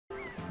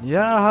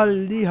Ja,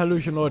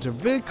 hallöchen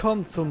Leute,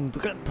 willkommen zum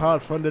dritten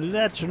Part von The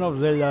Legend of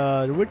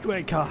Zelda, The Wind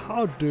Waker,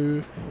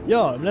 heute.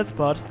 Ja, im letzten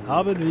Part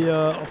haben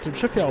wir auf dem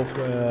Schiff hier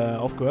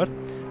aufgehört,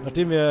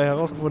 nachdem wir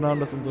herausgefunden haben,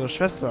 dass unsere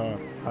Schwester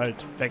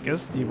halt weg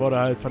ist. Die wurde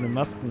halt von dem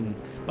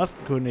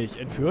Maskenkönig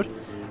entführt.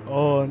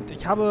 Und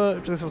ich habe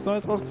übrigens was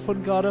Neues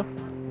rausgefunden gerade.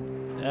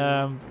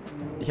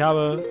 Ich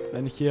habe,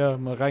 wenn ich hier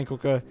mal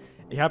reingucke,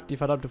 ich habe die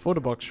verdammte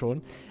Fotobox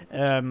schon.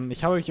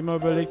 Ich habe euch immer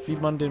überlegt, wie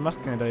man den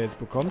Maskenhändler jetzt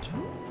bekommt.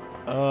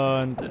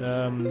 Und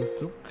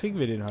so kriegen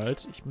wir den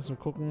halt. Ich muss nur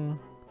gucken.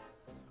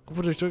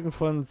 Rufe durchdrücken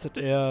von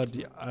ZR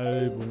die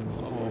Album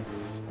auf.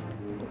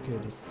 Okay,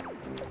 das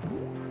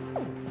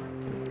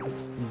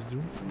ist die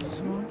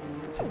Zoom-Funktion.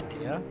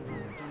 ZR?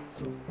 Das ist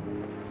so.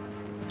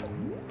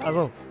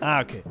 Achso.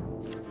 Ah, okay.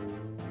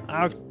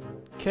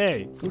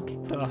 Okay, gut,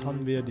 da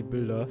haben wir die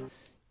Bilder.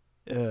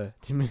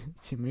 Die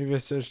Mehr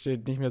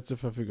steht nicht mehr zur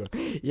Verfügung.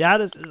 Ja,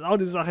 das ist auch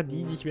eine Sache,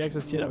 die nicht mehr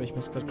existiert, aber ich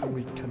muss gerade gucken,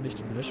 wie kann ich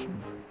den löschen?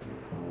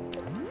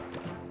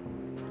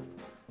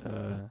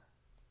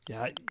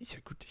 Ja, ist ja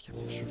gut, ich habe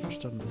ja schon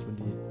verstanden, dass man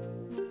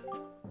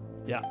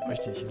die... Ja,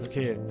 möchte ich.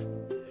 Okay,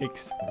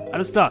 X.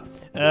 Alles klar.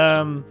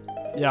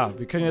 Ja,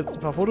 wir können jetzt ein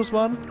paar Fotos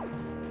machen.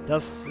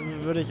 Das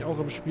würde ich auch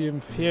im Spiel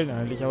empfehlen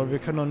eigentlich, aber wir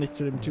können noch nicht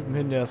zu dem Typen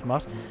hin, der das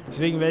macht.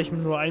 Deswegen werde ich mir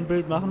nur ein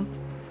Bild machen.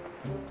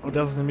 Und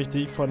das ist nämlich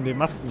die von dem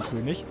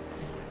Maskenkönig.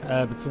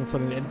 Beziehungsweise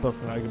von den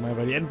Endbossen allgemein,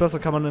 weil die Endbosse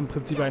kann man im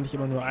Prinzip eigentlich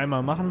immer nur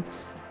einmal machen.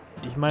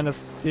 Ich meine,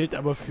 das zählt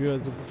aber für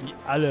so gut wie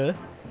alle.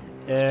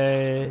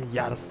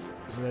 Ja, das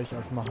werde ich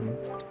alles machen.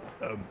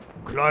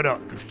 Kleiner,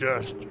 du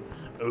störst.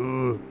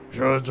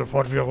 Schau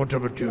sofort wieder runter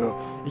mit dir.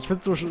 Ich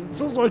finde,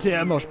 so sollte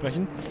er immer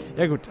sprechen.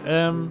 Ja gut,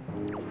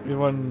 wir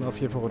wollen auf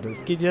jeden Fall runter.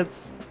 Es geht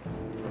jetzt...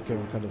 Okay,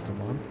 man kann das so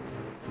machen.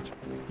 Gut.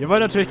 Wir wollen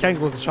natürlich keinen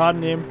großen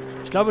Schaden nehmen.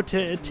 Ich glaube,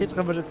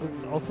 Tetra wird jetzt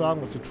uns auch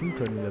sagen, was wir tun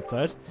können in der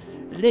Zeit.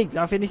 Link,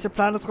 lauf hier nicht so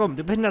planlos rum.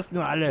 Du behinderst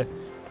nur alle.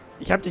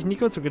 Ich habe dich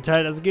Nico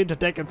zugeteilt, also geh unter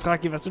Deck und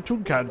frag ihn, was du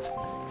tun kannst.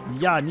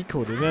 Ja,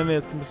 Nico, den werden wir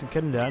jetzt ein bisschen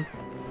kennenlernen.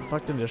 Was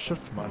sagt denn der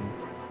Schiffsmann?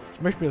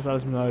 Ich möchte mir das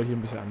alles mal hier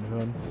ein bisschen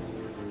anhören.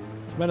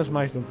 Ich meine, das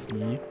mache ich sonst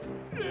nie.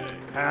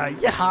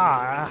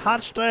 Ja,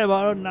 hart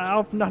steuerbar und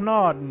auf nach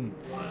Norden.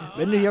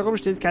 Wenn du hier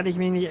rumstehst, kann ich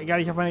mich gar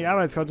nicht auf meine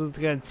Arbeit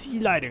konzentrieren.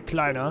 Zielleine,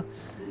 Kleiner.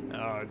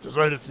 Du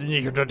solltest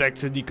nicht unter Deck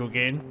zu Nico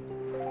gehen.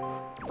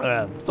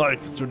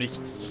 Solltest du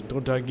nicht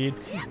drunter gehen.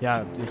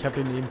 Ja, ich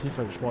habe den eben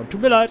tiefer gesprochen.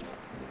 Tut mir leid.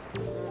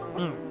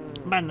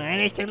 Mann, ein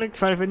echter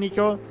Glücksfall für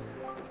Nico.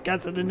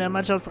 Ganz unten in der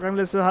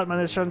Mannschaftsrangliste hat man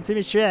es schon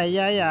ziemlich schwer.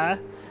 Ja.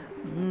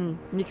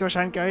 Nico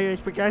scheint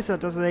gehörig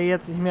begeistert, dass er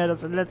jetzt nicht mehr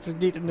das letzte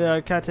Glied in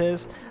der Kette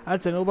ist.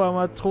 Als ein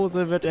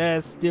Obermatrose wird er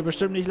es dir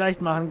bestimmt nicht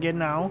leicht machen,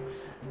 genau.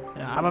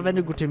 Ja, aber wenn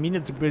du gute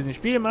Miene zu bösen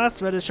Spiel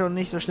machst, wird es schon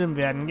nicht so schlimm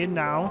werden,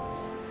 genau.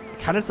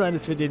 Kann es sein,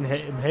 dass wir den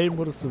im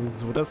Helden-Modus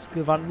sowieso das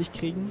Gewand nicht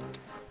kriegen?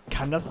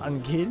 Kann das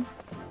angehen?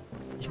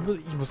 Ich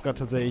muss gerade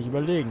tatsächlich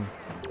überlegen.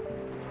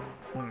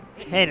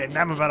 Hey, der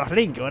Name war doch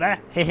Link, oder?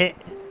 Hehe.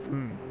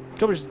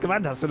 Komisches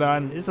Gewand hast du da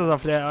an. Ist das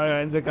auf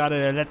eurer Insel gerade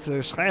der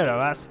letzte Schrei, oder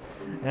was?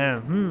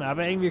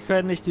 Aber irgendwie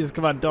können nicht dieses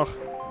Gewand, doch.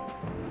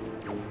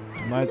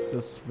 Du meinst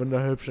das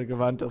wunderhübsche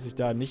Gewand, das ich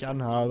da nicht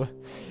anhabe?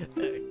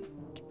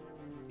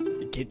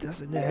 Geht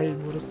das in der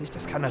Helden-Modus nicht?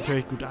 Das kann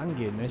natürlich gut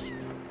angehen, nicht?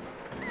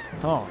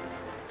 Oh,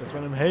 dass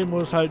man im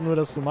Helden-Modus halt nur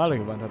das normale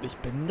Gewand hat. Ich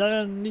bin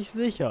da nicht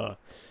sicher.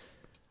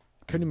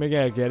 Könnt ihr mir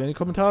gerne in die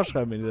Kommentare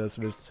schreiben, wenn ihr das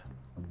wisst.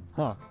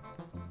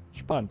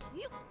 Spannend.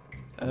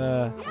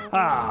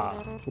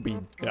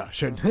 Rubin. Ja,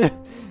 schön.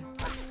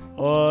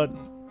 Und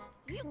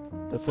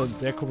das sind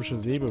sehr komische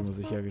Säbel, muss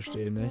ich ja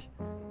gestehen, nicht?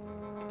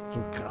 So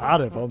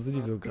gerade. Warum sind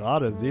die so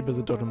gerade? Säbel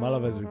sind doch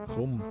normalerweise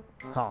krumm.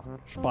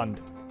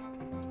 Spannend.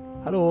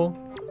 Hallo.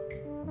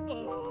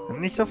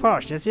 Nicht so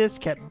forsch, das hier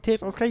ist Captain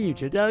Tetras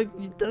Kajüte.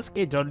 Das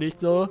geht doch nicht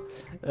so.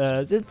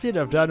 Sind wir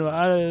doch da nur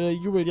alle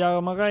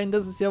Jubeljahre mal rein?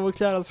 Das ist ja wohl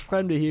klar, dass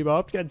Fremde hier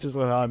überhaupt keinen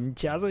Zutritt haben.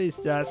 Tja, so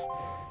ist das.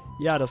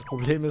 Ja, das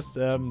Problem ist,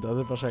 da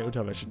sind wahrscheinlich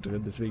Unterwäsche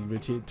drin, deswegen will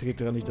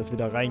Tetra nicht, dass wir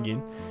da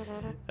reingehen.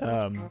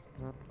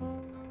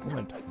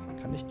 Moment,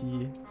 kann ich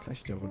die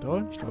da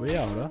runterholen? Ich glaube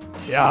ja, oder?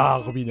 Ja,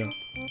 Rubine.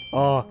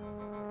 Oh,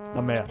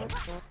 na mehr.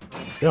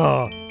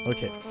 Ja,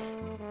 okay.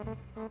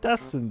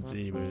 Das sind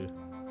Säbel.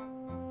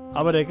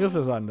 Aber der Griff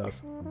ist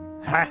anders.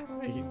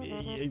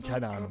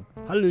 Keine Ahnung.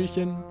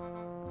 Hallöchen.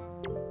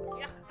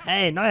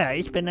 Hey, Neuer,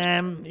 ich bin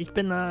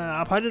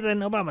ab heute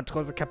dein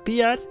Obermatrose,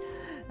 kapiert?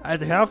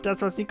 Also hör auf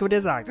das, was Nico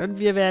dir sagt. Und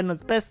wir werden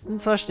uns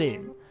bestens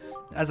verstehen.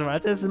 Also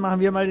als erstes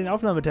machen wir mal den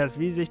Aufnahmetest,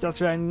 wie sich das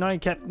für einen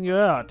neuen Captain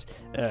gehört.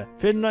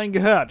 Für einen neuen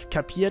gehört.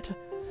 Kapiert?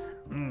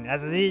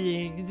 Also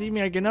sieh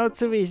mir genau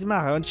zu, wie ich es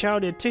mache. Und schau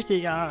dir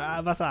tüchtig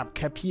was ab.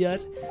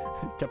 Kapiert?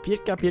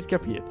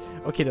 Kapiert.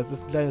 Okay, das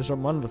ist ein kleines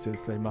Jamon, was wir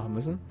jetzt gleich machen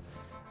müssen.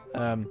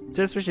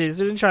 Zuerst bestätigst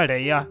du den Schalter,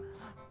 ja.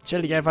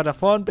 Stell dich einfach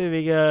davor und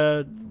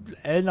bewege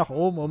L nach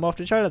oben, um auf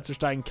den Schalter zu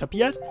steigen.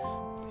 Kapiert?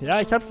 Ja,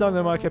 ich hab's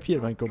langsam mal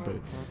kapiert, mein Kumpel.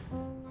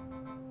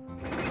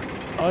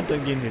 Und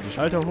dann gehen wir die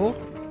Schalter hoch.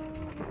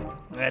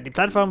 Die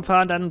Plattformen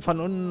fahren dann von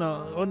unten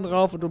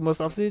rauf und du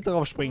musst auf sie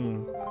drauf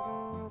springen.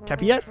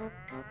 Kapiert?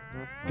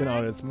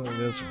 Genau, jetzt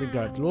springt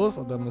er halt los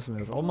und dann müssen wir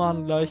das auch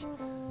machen gleich.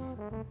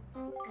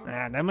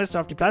 Ja, dann musst du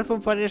auf die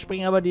Plattform vor dir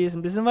springen, aber die ist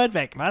ein bisschen weit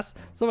weg, was?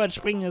 So weit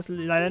springen ist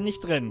leider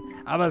nicht drin.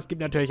 Aber es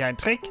gibt natürlich einen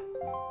Trick.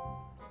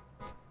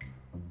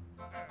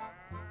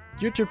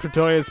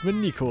 YouTube-Tutorials mit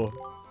Nico.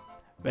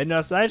 Wenn du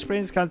aus Seil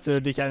springst, kannst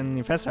du dich an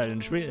ihn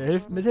festhalten.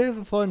 Mit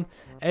Hilfe von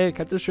L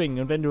kannst du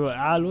schwingen. Und wenn du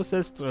A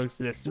loslässt,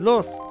 lässt du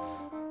los.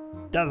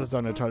 Das ist doch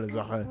eine tolle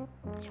Sache.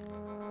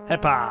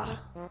 Heppa!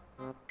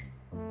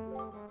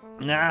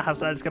 Na,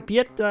 hast du alles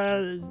kapiert?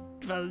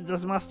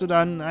 Das machst du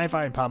dann einfach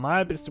ein paar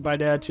Mal, bis du bei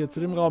der Tür zu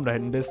dem Raum da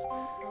hinten bist.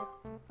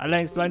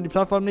 Allerdings bleiben die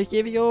Plattformen nicht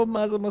ewig oben,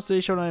 also musst du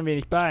dich schon ein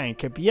wenig beeilen.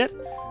 Kapiert?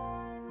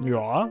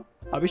 Ja,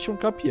 habe ich schon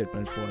kapiert,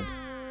 mein Freund.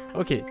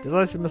 Okay, das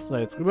heißt, wir müssen da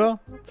jetzt rüber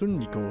zu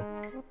Nico.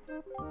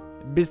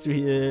 Bis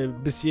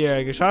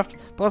hier geschafft,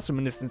 brauchst du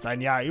mindestens ein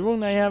Jahr Übung.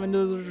 Naja, wenn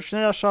du so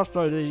schneller schaffst,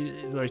 soll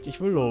ich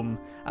dich wohl loben.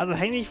 Also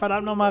häng dich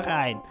verdammt nochmal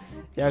rein.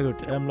 Ja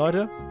gut,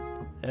 Leute.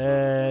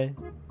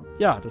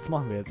 Ja, das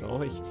machen wir jetzt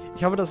auch.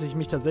 Ich hoffe, dass ich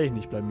mich tatsächlich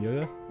nicht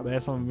blamiere. Aber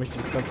erstmal möchte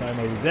ich das Ganze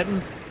einmal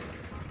resetten.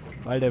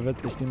 Weil der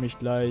wird sich nämlich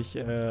gleich,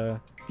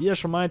 wie er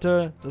schon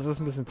meinte, das ist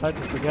ein bisschen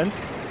zeitlich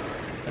begrenzt.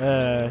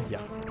 Ja,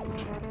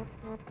 gut.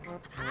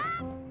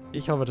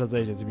 Ich hoffe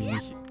tatsächlich, dass ich mich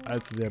nicht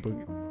allzu sehr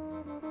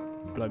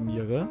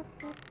blamiere.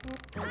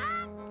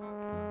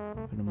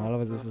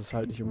 Normalerweise ist es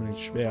halt nicht unbedingt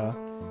schwer.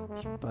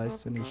 Ich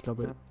weiß, wenn ich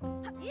glaube...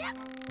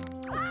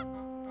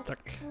 Zack.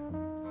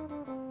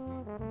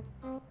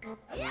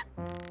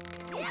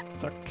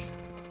 Zack.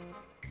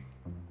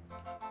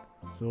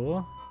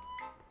 So.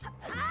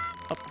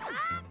 Hopp.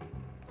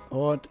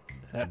 Und...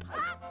 Hepp.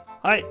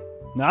 Hi.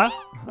 Na?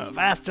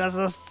 Was? Du hast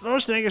das so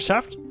schnell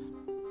geschafft?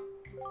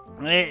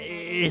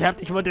 Ich hab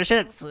dich wohl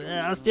unterschätzt.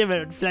 Aus dir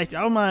wird vielleicht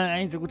auch mal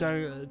ein so guter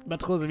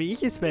Matrose, wie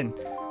ich es bin.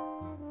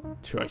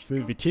 Tja, ich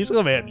will wie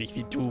Tetra werden, nicht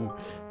wie du.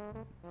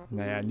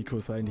 Naja, Nico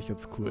ist eigentlich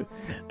ganz cool.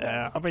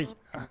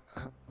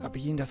 Ob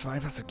ich Ihnen das mal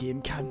einfach so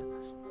geben kann?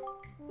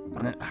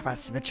 Ach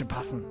was, wird schon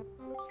passen.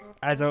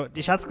 Also,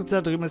 die Schatzkiste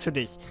da drüben ist für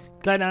dich.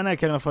 Kleine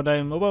Anerkennung von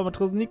deinem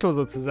Obermatrosen Nico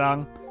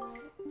sozusagen.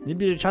 Nimm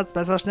dir den Schatz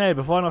besser schnell,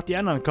 bevor noch die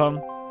anderen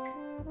kommen.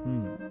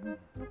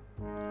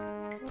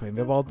 Vorhin,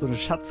 wer baut so eine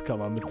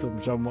Schatzkammer mit so einem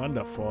Jamuan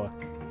davor?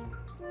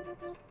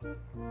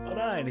 Oh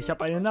nein, ich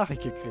habe eine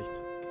Nachricht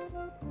gekriegt.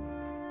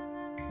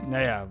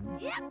 Naja.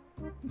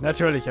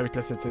 Natürlich habe ich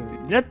das jetzt...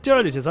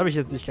 Natürlich, das habe ich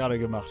jetzt nicht gerade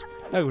gemacht.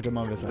 Na gut, dann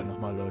machen wir es halt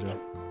nochmal, Leute.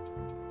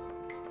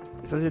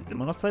 Ist das jetzt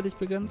immer noch zeitlich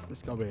begrenzt?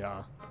 Ich glaube,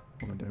 ja.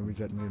 Moment, dann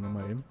resetten wir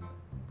nochmal eben.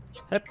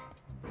 Hepp.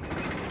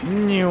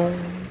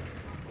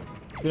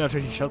 Ich will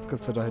natürlich die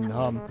Schatzkiste da hinten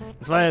haben.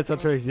 Das war jetzt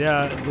natürlich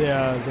sehr,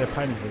 sehr, sehr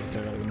peinlich, was ich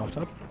da gerade gemacht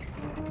habe.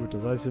 Gut,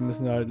 das heißt, wir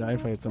müssen halt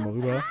einfach jetzt nochmal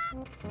rüber.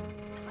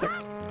 Zack.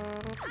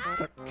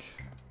 Zack.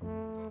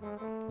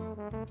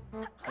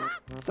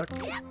 Zack.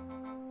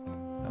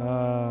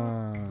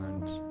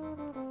 Und...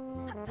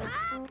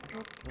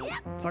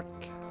 Zack.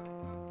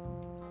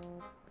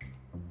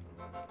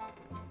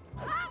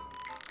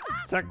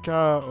 Zack.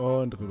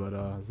 Und rüber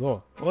da.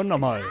 So. Und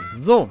nochmal.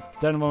 So.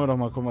 Dann wollen wir doch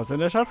mal gucken, was in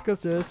der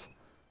Schatzkiste ist.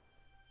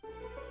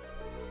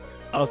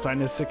 Außer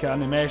eine sicke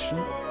Animation.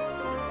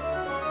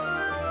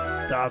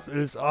 Das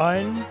ist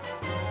eine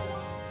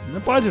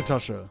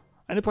Beutetasche.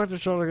 Eine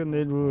Beutetasche, in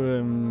der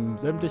du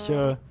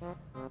sämtliche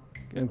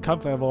im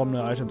Kampf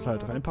erworbene Items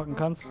halt reinpacken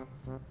kannst.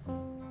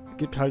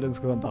 Gibt halt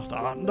insgesamt 8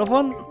 Arten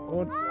davon.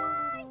 Und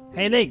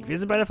hey Link, wir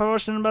sind bei der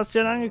verwunschenen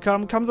Bastion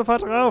angekommen. Komm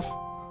sofort drauf.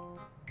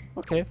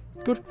 Okay,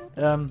 gut.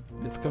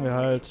 Jetzt können wir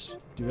halt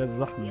diverse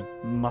Sachen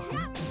machen.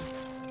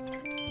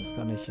 Das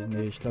kann ich...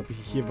 Nee, ich glaube,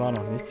 hier war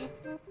noch nichts.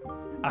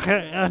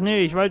 Ach nee,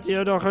 ich wollte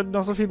dir doch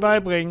noch so viel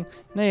beibringen.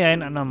 Naja,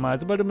 ein andermal.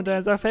 Sobald du mit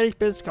deiner Sache fertig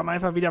bist, komm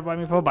einfach wieder bei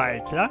mir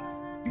vorbei, klar?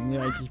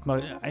 Ja,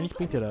 eigentlich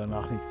bringt dir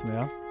danach nichts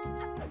mehr.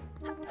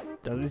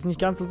 Das ist nicht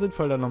ganz so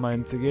sinnvoll, da nochmal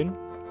hinzugehen.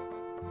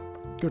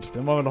 Gut,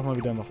 dann wollen wir nochmal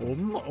wieder nach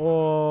oben.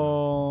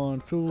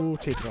 Und zu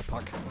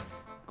Tetra-Pack.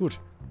 Gut.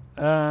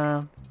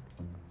 Ja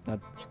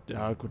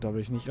gut, da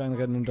will ich nicht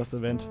reinrennen in das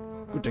Event.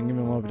 Gut, dann gehen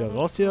wir mal wieder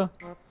raus hier.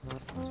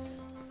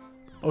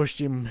 Aus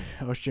dem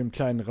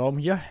kleinen Raum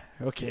hier.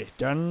 Okay,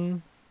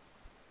 dann...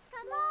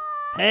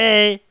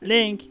 Hey,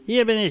 Link,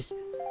 hier bin ich.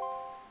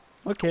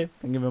 Okay,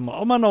 dann gehen wir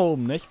auch mal nach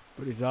oben, nicht?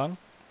 Würde ich sagen.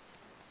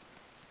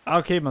 Ah,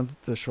 okay, man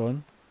sieht es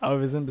schon. Aber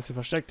wir sind ein bisschen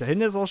versteckt. Da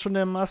hinten ist auch schon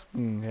der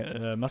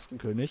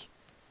Maskenkönig.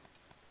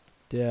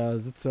 Der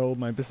sitzt da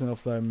oben ein bisschen auf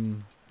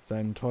seinem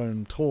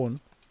tollen Thron.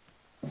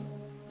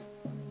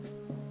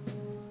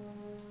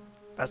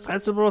 Was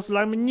treibst du bloß so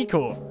lange mit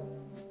Nico?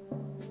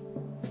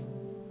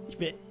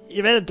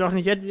 Ihr werdet doch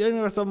nicht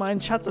irgendwas um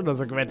einen Schatz oder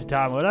so gewettet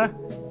haben, oder?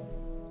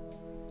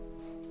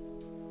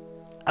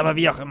 Aber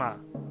wie auch immer.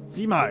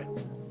 Sieh mal.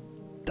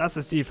 Das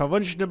ist die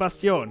verwunschene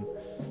Bastion.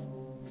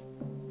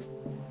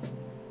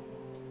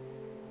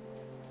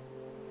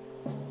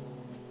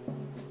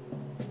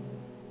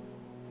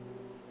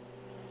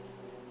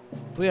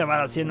 Früher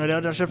war das hier nur der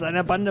Unterschrift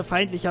einer Bande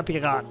feindlicher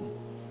Piraten.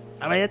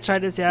 Aber jetzt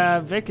scheint es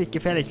ja wirklich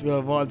gefährlich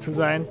geworden zu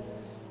sein.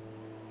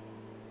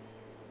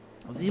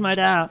 Sieh mal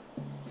da.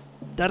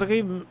 Da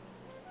drüben.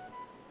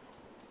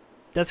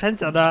 Das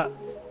Fenster da.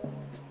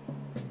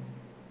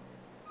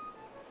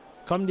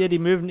 Kommen dir die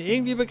Möwen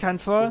irgendwie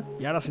bekannt vor?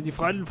 Ja, das sind die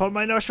Freundinnen von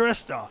meiner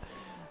Schwester.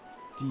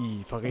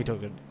 Die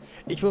Verräterin.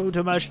 Ich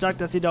vermute mal stark,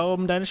 dass sie da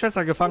oben deine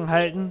Schwester gefangen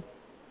halten.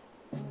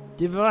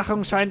 Die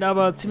Bewachung scheint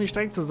aber ziemlich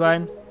streng zu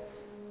sein.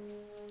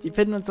 Die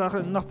finden uns auch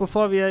noch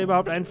bevor wir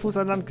überhaupt einen Fuß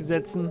an Land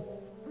gesetzen.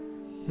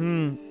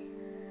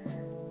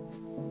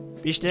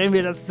 Wie stellen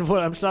wir das wohl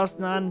am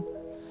schlausten an?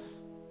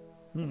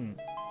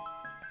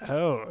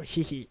 Oh,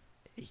 hihi.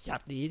 Ich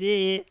hab eine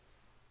Idee.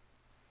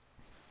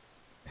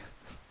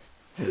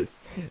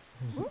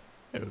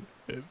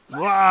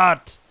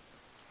 What?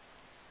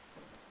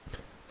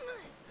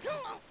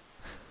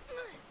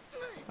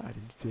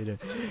 Die Szene.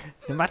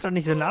 Du machst doch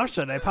nicht so einen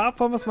Aufstand. Ein paar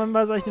muss man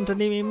bei solchen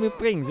Unternehmen eben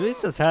mitbringen. So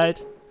ist das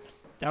halt.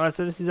 Aber ist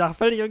die Sache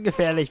völlig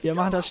ungefährlich. Wir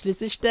machen das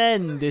schließlich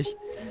ständig.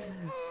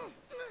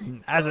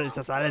 Also, ist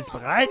das alles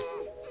bereit?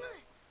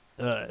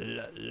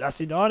 Lass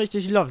ihn ordentlich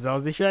durch die Luft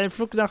sausen. Ich will einen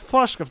Flug nach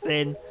Vorschrift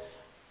sehen.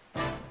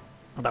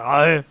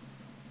 3,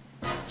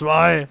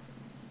 2,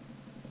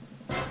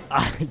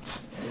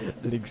 1.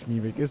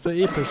 Linksmimik ist so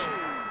episch.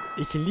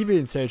 Ich liebe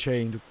den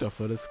Cell-Shading-Look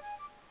dafür. Das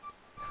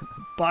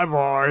bye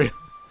bye.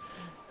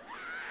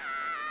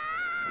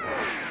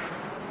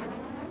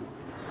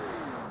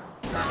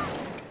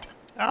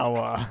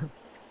 Aua.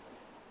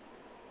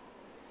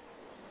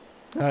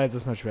 Ah, jetzt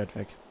ist mein Schwert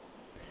weg.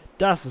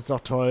 Das ist doch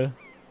toll.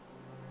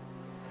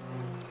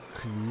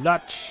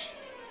 Klatsch.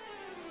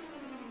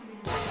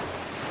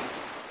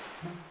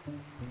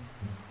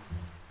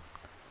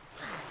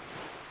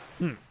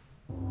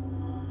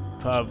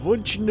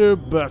 Verwunschene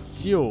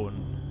Bastion.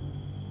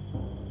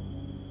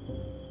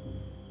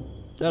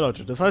 Ja,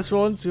 Leute, das heißt für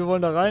uns, wir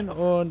wollen da rein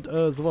und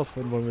sowas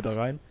von wollen wir da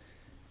rein.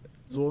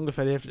 So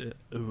ungefähr die Hälfte.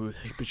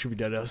 Ich bin schon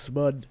wieder das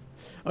Mann.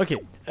 Okay,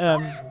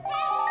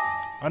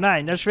 oh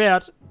nein, das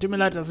Schwert. Tut mir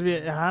leid,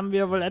 haben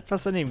wir wohl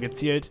etwas daneben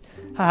gezielt.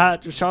 Haha,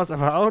 du schaust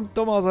aber auch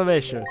dumm aus der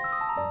Wäsche.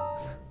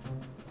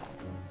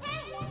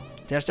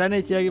 Der Stein, den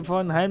ich dir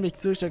vorhin heimlich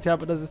zugesteckt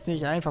habe, das ist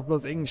nicht einfach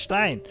bloß irgendein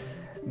Stein.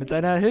 Mit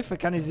seiner Hilfe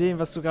kann ich sehen,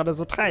 was du gerade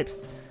so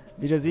treibst.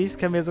 Wie du siehst,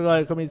 können wir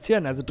sogar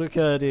kommunizieren, also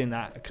drücke den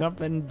Knopf,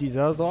 wenn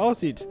dieser so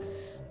aussieht.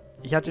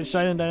 Ich habe den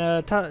Stein in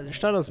deiner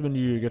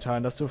Statusmenü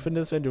getan, das du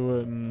findest, wenn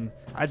du im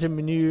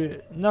Item-Menü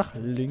nach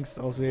links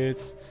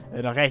auswählst.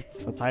 Nach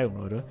rechts, Verzeihung,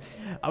 Leute.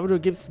 Aber du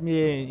gibst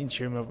mir ihn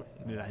schön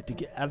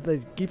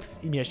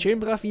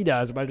brav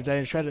wieder, sobald du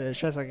deine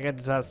Schwester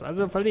gerettet hast.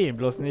 Also verlier ihn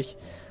bloß nicht.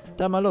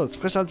 Dann mal los,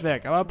 frisch ans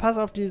Werk. Aber pass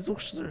auf die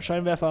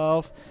Suchscheinwerfer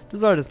auf. Du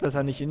solltest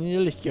besser nicht in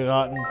ihr Licht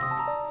geraten.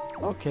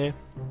 Okay.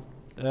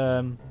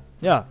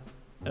 Ja.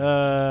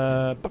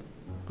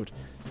 Gut.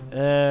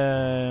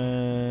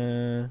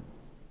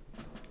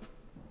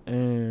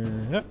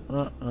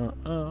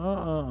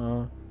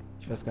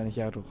 Ich weiß gar nicht,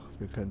 ja doch,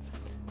 wir können's.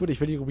 Gut,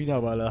 ich will die Rubine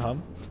aber alle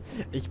haben.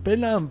 Ich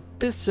bin da ein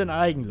bisschen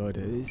eigen,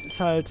 Leute. Es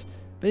ist halt,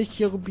 wenn ich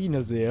hier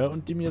Rubine sehe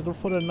und die mir so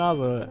vor der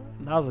Nase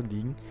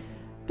liegen,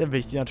 dann will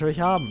ich die natürlich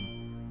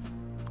haben.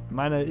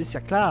 Meine ist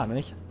ja klar,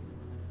 nicht?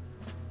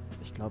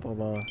 Ich glaube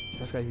aber,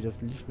 ich weiß gar nicht, wie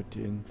das lief mit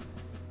denen.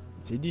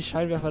 Sehen die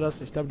Scheinwerfer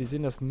das? Ich glaube, die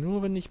sehen das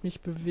nur, wenn ich mich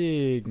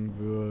bewegen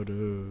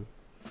würde.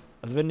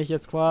 Also wenn ich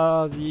jetzt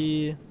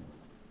quasi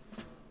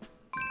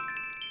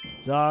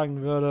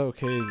sagen würde,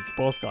 okay, ich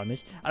brauch's gar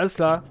nicht. Alles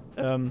klar,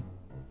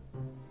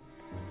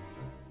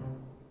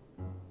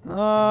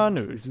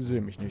 nö, sie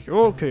sehen mich nicht.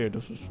 Okay,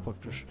 das ist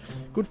praktisch.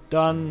 Gut,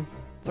 dann,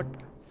 zack,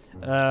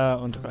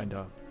 und rein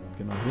da.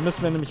 Genau, hier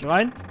müssen wir nämlich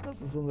rein.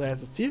 Das ist unser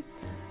erstes Ziel.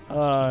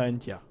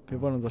 Und ja, wir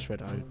wollen unser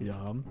Schwert halt wieder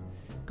haben.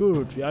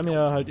 Gut, wir haben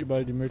ja halt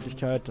überall die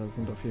Möglichkeit, da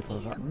sind auf jeden Fall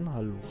Ratten.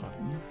 Hallo,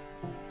 Ratten.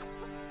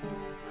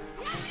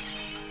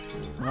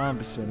 Ein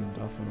bisschen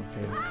davon,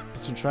 okay. Ein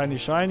bisschen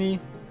shiny.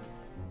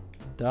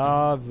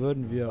 Da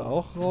würden wir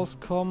auch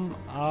rauskommen,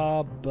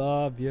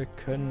 aber wir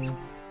können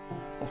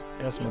auch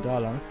erstmal da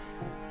lang.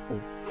 Oh,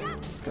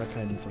 das ist gar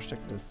kein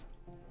verstecktes.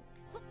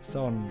 Ist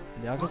da auch ein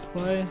leeres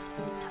bei?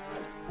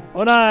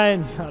 Oh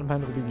nein! Er hat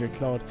meinen Rubin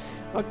geklaut.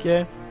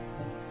 Okay.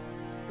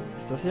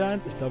 Ist das hier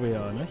eins? Ich glaube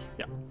ja, nicht?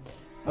 Ja.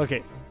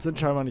 Okay, sind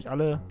scheinbar nicht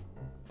alle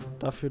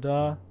dafür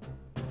da.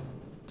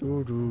 Du.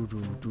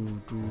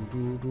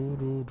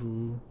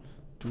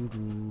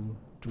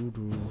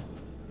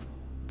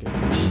 Okay.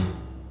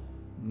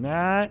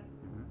 Nein.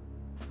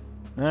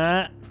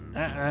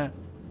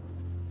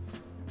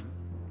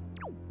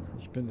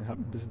 Ich hab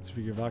ein bisschen zu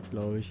viel gewagt,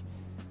 glaube ich.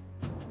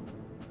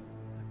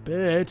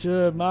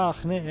 Bitte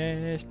mach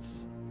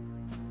nichts.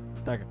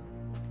 Danke.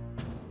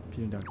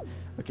 Vielen Dank.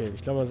 Okay,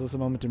 ich glaube, das ist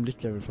immer mit dem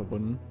Lichtlevel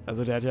verbunden.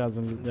 Also der hat ja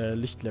so ein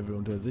Lichtlevel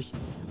unter sich.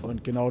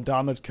 Und genau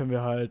damit können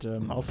wir halt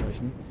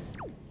ausweichen.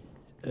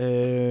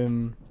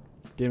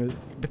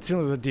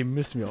 Beziehungsweise dem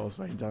müssen wir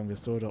ausweichen, sagen wir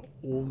es so. Da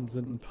oben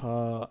sind ein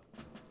paar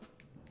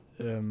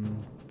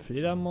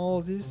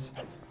Fledermausis.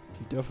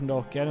 Die dürfen da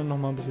auch gerne noch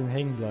mal ein bisschen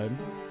hängen bleiben.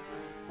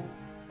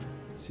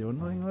 Ist hier unten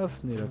noch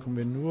irgendwas? Ne, da kommen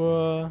wir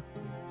nur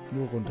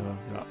runter.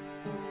 Ja.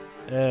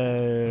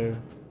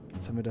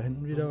 Jetzt haben wir da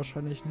hinten wieder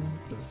wahrscheinlich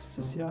ein... Ist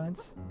das hier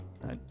eins?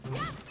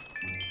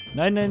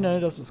 Nein. Nein,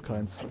 das ist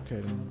keins.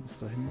 Okay, dann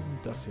ist da hinten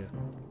das hier.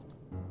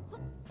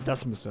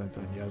 Das müsste halt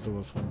sein, ja,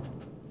 sowas von.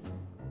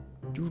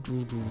 Du.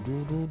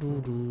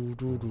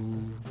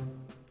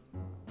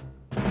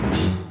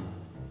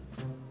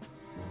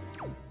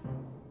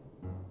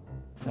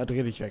 Na,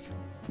 dreh dich weg.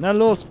 Na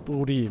los,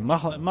 Brudi.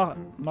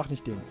 Mach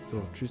nicht den.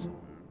 So, tschüss.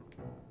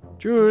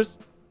 Tschüss.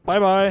 Bye,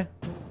 bye.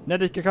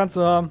 Nett, dich gekannt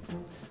zu haben.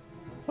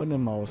 Und eine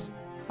Maus.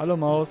 Hallo,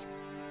 Maus.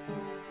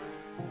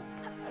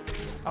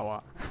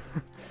 Aua.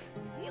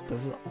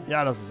 Das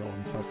ist auch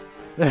ein Fass.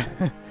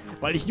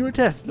 Weil ich nur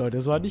teste, Leute.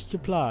 Das war nicht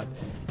geplant.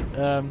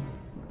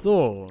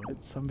 So.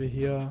 Jetzt haben wir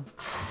hier...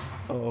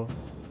 Oh.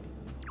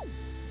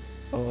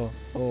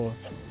 Oh.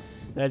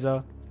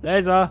 Laser.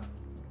 Laser.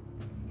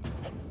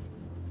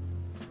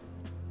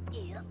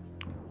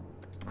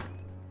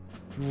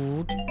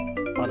 Gut.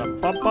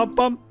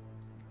 Badabam.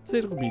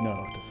 10 Rubine.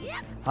 Ach, das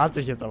hat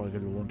sich jetzt aber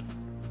gelohnt.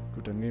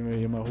 Gut, dann gehen wir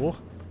hier mal hoch.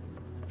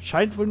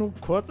 Scheint wohl nur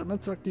kurz immer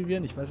zu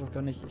aktivieren. Ich weiß auch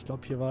gar nicht. Ich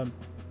glaube, hier war ein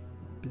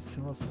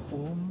bisschen was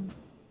rum.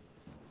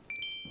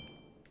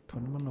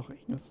 Konnte man noch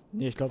irgendwas...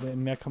 Ne, ich glaube,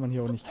 mehr kann man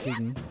hier auch nicht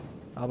kriegen.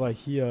 Aber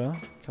hier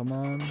kann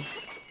man...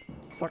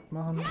 Zack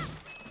machen.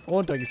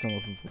 Und da gibt es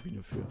nochmal 5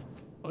 Rubine für.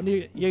 Und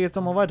hier geht's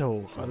nochmal weiter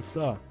hoch. Alles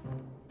klar.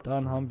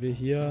 Dann haben wir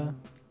hier...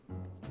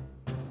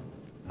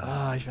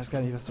 Ah, ich weiß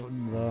gar nicht, was da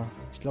unten war.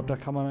 Ich glaube, da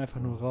kann man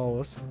einfach nur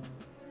raus.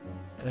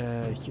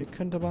 Hier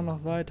könnte man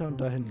noch weiter und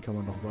da hinten kann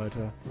man noch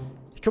weiter.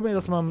 Ich gucke mir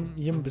das mal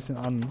hier ein bisschen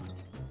an.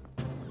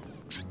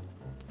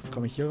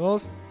 Komme ich hier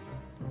raus?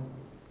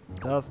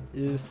 Das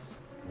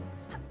ist...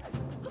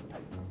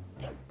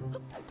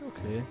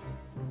 Okay.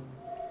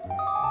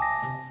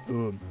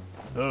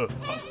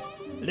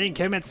 Link,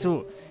 hör mir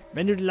zu.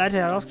 Wenn du die Leiter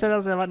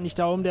heraufkletterst, erwartet nicht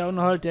da oben der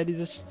Unhold, der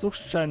diese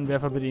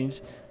Suchscheinwerfer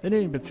bedient. Wenn du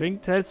ihn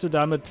bezwingst, hältst du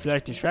damit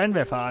vielleicht die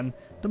Scheinwerfer an.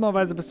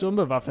 Dummerweise bist du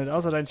unbewaffnet,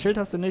 außer dein Schild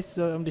hast du nichts,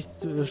 um dich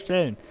zu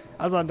stellen.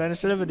 Also an deiner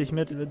Stelle würde ich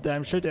mit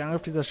deinem Schild den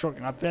Angriff dieser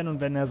Schurken abwehren und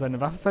wenn er seine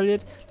Waffe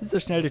verliert, diese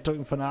schnell durch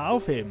Drücken von A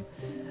aufheben.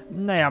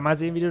 Naja, mal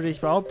sehen, wie du dich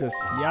behauptest.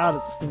 Ja,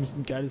 das ist nämlich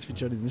ein geiles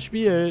Feature in diesem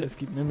Spiel. Es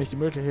gibt nämlich die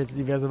Möglichkeit,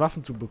 diverse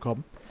Waffen zu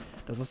bekommen.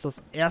 Das ist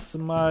das erste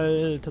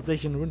Mal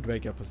tatsächlich in Wind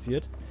Waker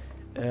passiert.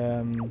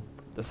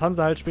 Das haben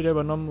sie halt später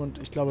übernommen und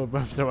ich glaube,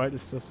 Breath of the Wild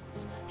ist das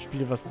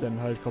Spiel, was dann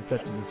halt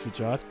komplett dieses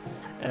Feature hat.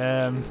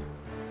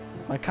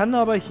 Man kann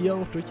aber hier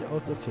auch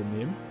durchaus das hier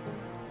nehmen.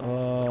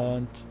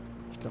 Und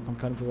ich glaube, man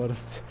kann sogar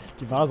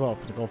die Vase auf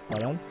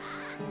draufballern.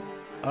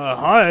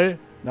 Hi!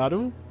 Na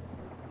du?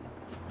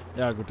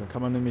 Ja gut, da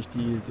kann man nämlich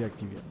die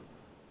deaktivieren.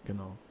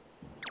 Genau.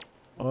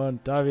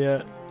 Und da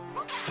wir...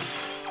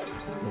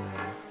 So.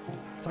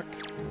 Zack.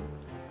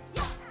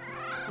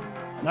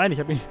 Nein, ich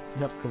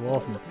hab's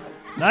geworfen.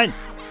 Nein!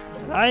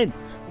 Nein!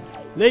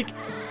 Leg!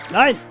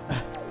 Nein!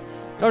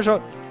 Komm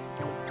schon!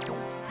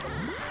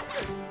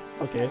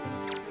 Okay.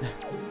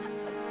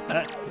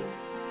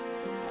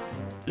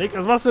 Leg,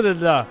 was machst du denn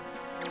da?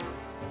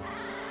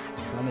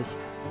 Kann ich...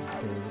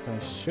 Okay, so kann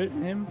ich Schild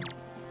nehmen.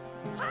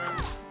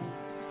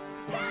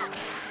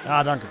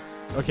 Ah, danke.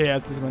 Okay, er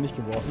hat es diesmal nicht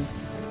geworfen.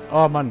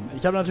 Oh Mann,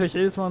 ich habe natürlich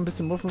jedes Mal ein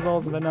bisschen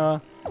Muffensausen, wenn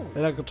er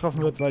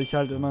getroffen wird, weil ich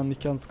halt immer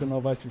nicht ganz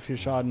genau weiß, wie viel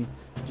Schaden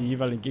die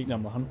jeweiligen Gegner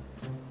machen.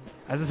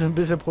 Also es ist ein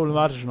bisschen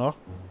problematisch noch.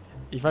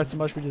 Ich weiß zum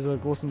Beispiel, diese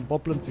großen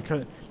Boblins,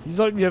 die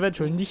sollten wir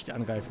eventuell nicht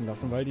angreifen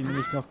lassen, weil die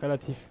nämlich noch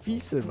relativ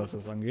fies sind, was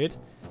das angeht.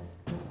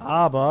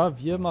 Aber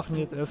wir machen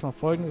jetzt erstmal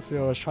Folgendes.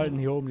 Wir schalten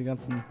hier oben die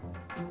ganzen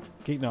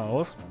Gegner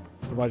aus,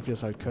 soweit wir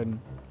es halt können.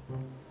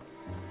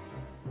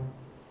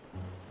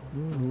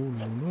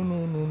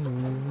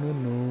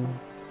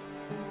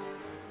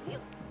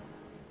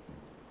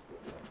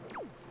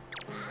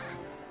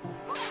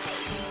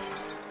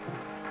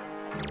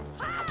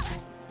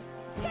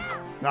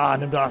 Ah,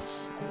 nimm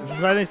das. Es ist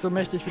leider nicht so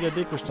mächtig wie der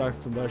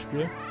Deko-Stark zum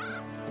Beispiel.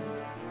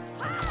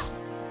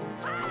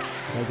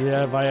 Weil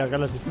der war ja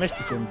relativ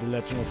mächtig in The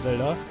Legend of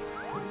Zelda.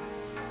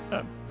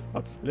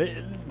 Ups.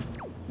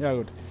 Ja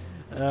gut.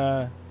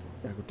 Ja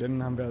gut,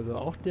 den haben wir also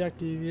auch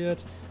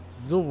deaktiviert.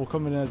 So, wo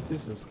kommen wir denn als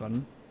nächstes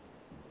ran?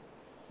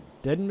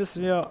 Den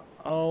müssen wir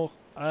auch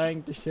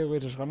eigentlich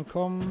theoretisch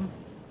rankommen.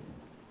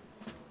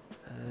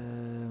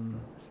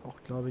 Ist auch,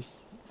 glaube ich...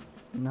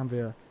 Den haben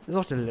wir... Ist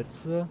auch der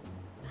letzte.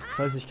 Das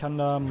heißt, ich kann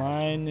da,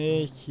 meine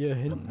ich, hier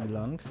hinten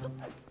lang,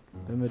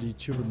 wenn wir die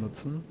Tür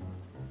benutzen.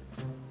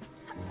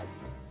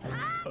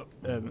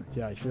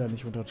 Ja, ich will da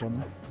nicht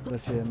runterjumpen. Da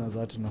ist hier an der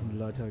Seite noch eine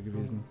Leiter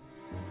gewesen.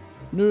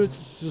 Nö,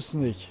 ist es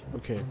nicht.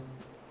 Okay.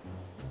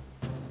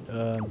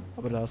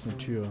 Aber da ist eine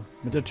Tür.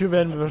 Mit der Tür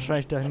werden wir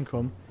wahrscheinlich da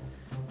hinkommen.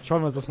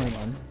 Schauen wir uns das mal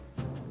an.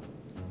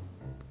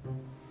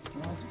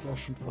 Ja, es ist auch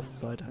schon fast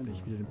Zeit,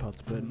 eigentlich wieder den Part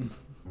zu beenden.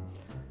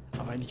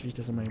 Aber eigentlich will ich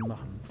das immer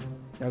machen.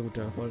 Ja gut,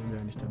 da sollten wir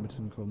eigentlich damit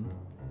hinkommen.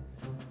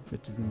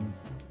 Mit diesem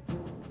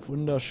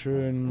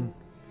wunderschönen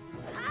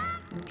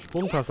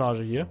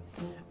Sprungpassage hier.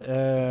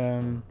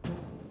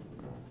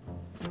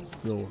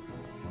 So.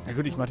 Na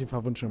gut, ich mache die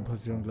verwunschene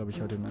Bastion, glaube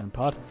ich, heute in einem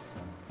Part.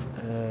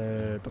 Ich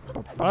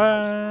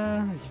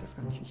weiß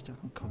gar nicht, wie ich da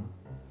rankomme.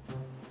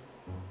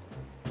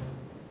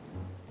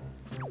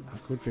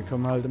 Ach gut, wir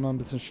kommen halt immer ein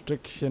bisschen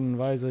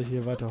stückchenweise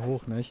hier weiter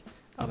hoch, nicht?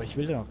 Aber ich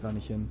will da noch gar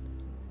nicht hin.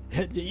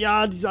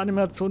 Ja, diese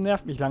Animation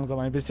nervt mich langsam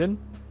ein bisschen.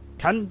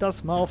 Kann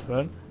das mal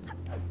aufhören?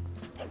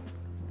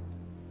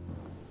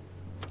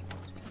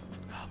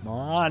 Ach,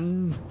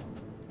 Mann.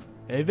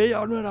 Ich will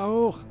ja auch nur da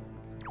hoch.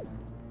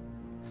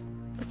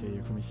 Okay,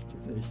 hier komme ich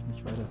tatsächlich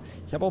nicht weiter.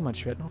 Ich habe auch mein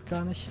Schwert noch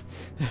gar nicht.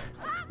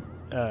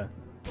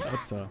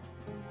 Upsa.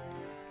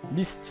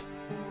 Mist.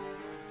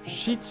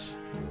 Shit.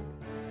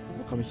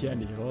 Wo komme ich hier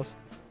endlich raus?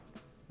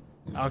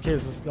 Ah, okay,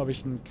 es ist, glaube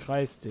ich, ein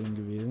Kreisding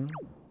gewesen.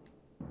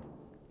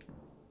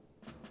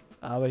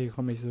 Aber hier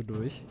komme ich so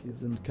durch. Hier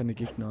sind keine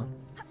Gegner.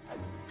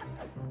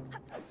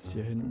 Was ist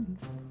hier hinten?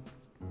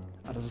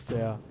 Ah, das ist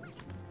der...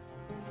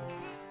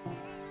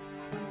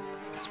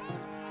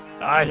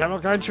 Ah, ich habe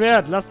noch kein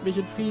Schwert. Lasst mich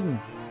in Frieden.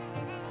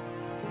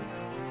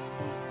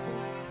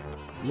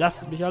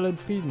 Lasst mich alle in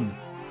Frieden.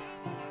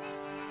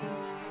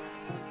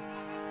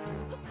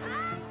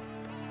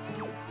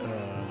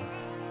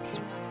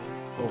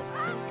 Oh.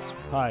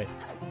 Hi.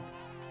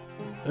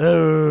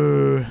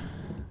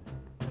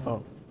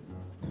 Oh.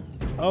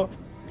 Oh.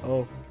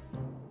 Oh.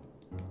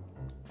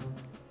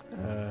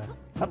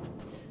 Hab.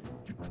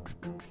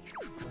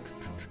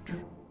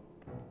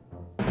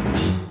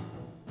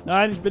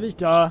 Nein, ich bin nicht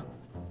da.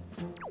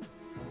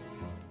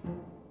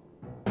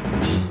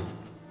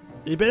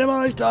 Ich bin immer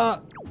noch nicht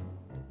da.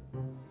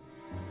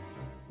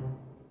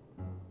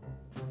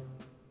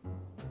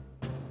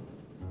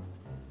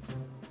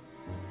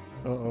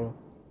 Oh oh.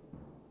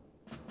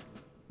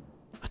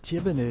 Ach,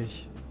 hier bin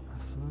ich.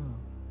 Ach so.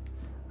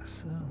 Ach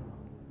so.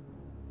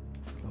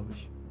 Glaube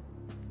ich.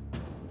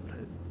 Oder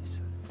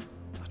ist...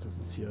 Ich dachte, das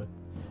ist hier.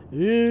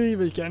 Ich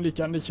will gar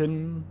nicht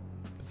hin.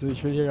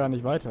 Ich will hier gar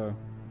nicht weiter.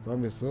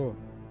 Sagen wir es so.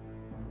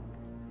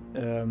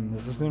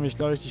 Das ist nämlich,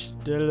 glaube ich, die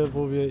Stelle,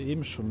 wo wir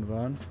eben schon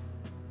waren.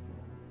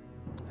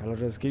 Ja,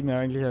 Leute, das geht mir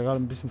eigentlich ja gerade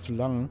ein bisschen zu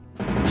lang.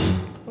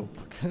 Oh,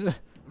 fuck.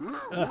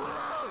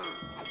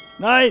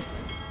 Nein!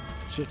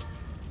 Shit.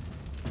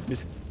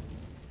 Mist.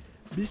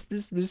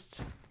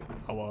 Mist.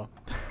 Aua.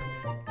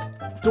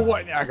 So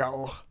ein Ärger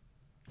auch.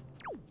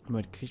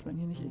 Moment, kriegt man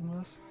hier nicht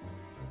irgendwas?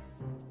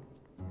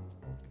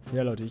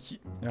 Ja, Leute,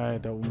 ja,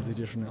 da oben seht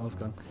ihr schon den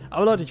Ausgang.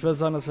 Aber Leute, ich würde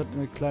sagen, das wird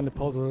eine kleine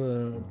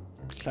Pause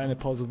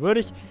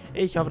würdig.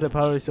 Ich hoffe, der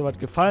Part hat euch soweit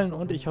gefallen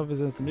und ich hoffe, wir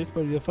sehen uns zum nächsten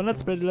Mal wieder von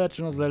Let's Play The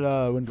Legend of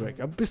Zelda Wind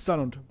Waker. Bis dann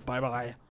und bye bye.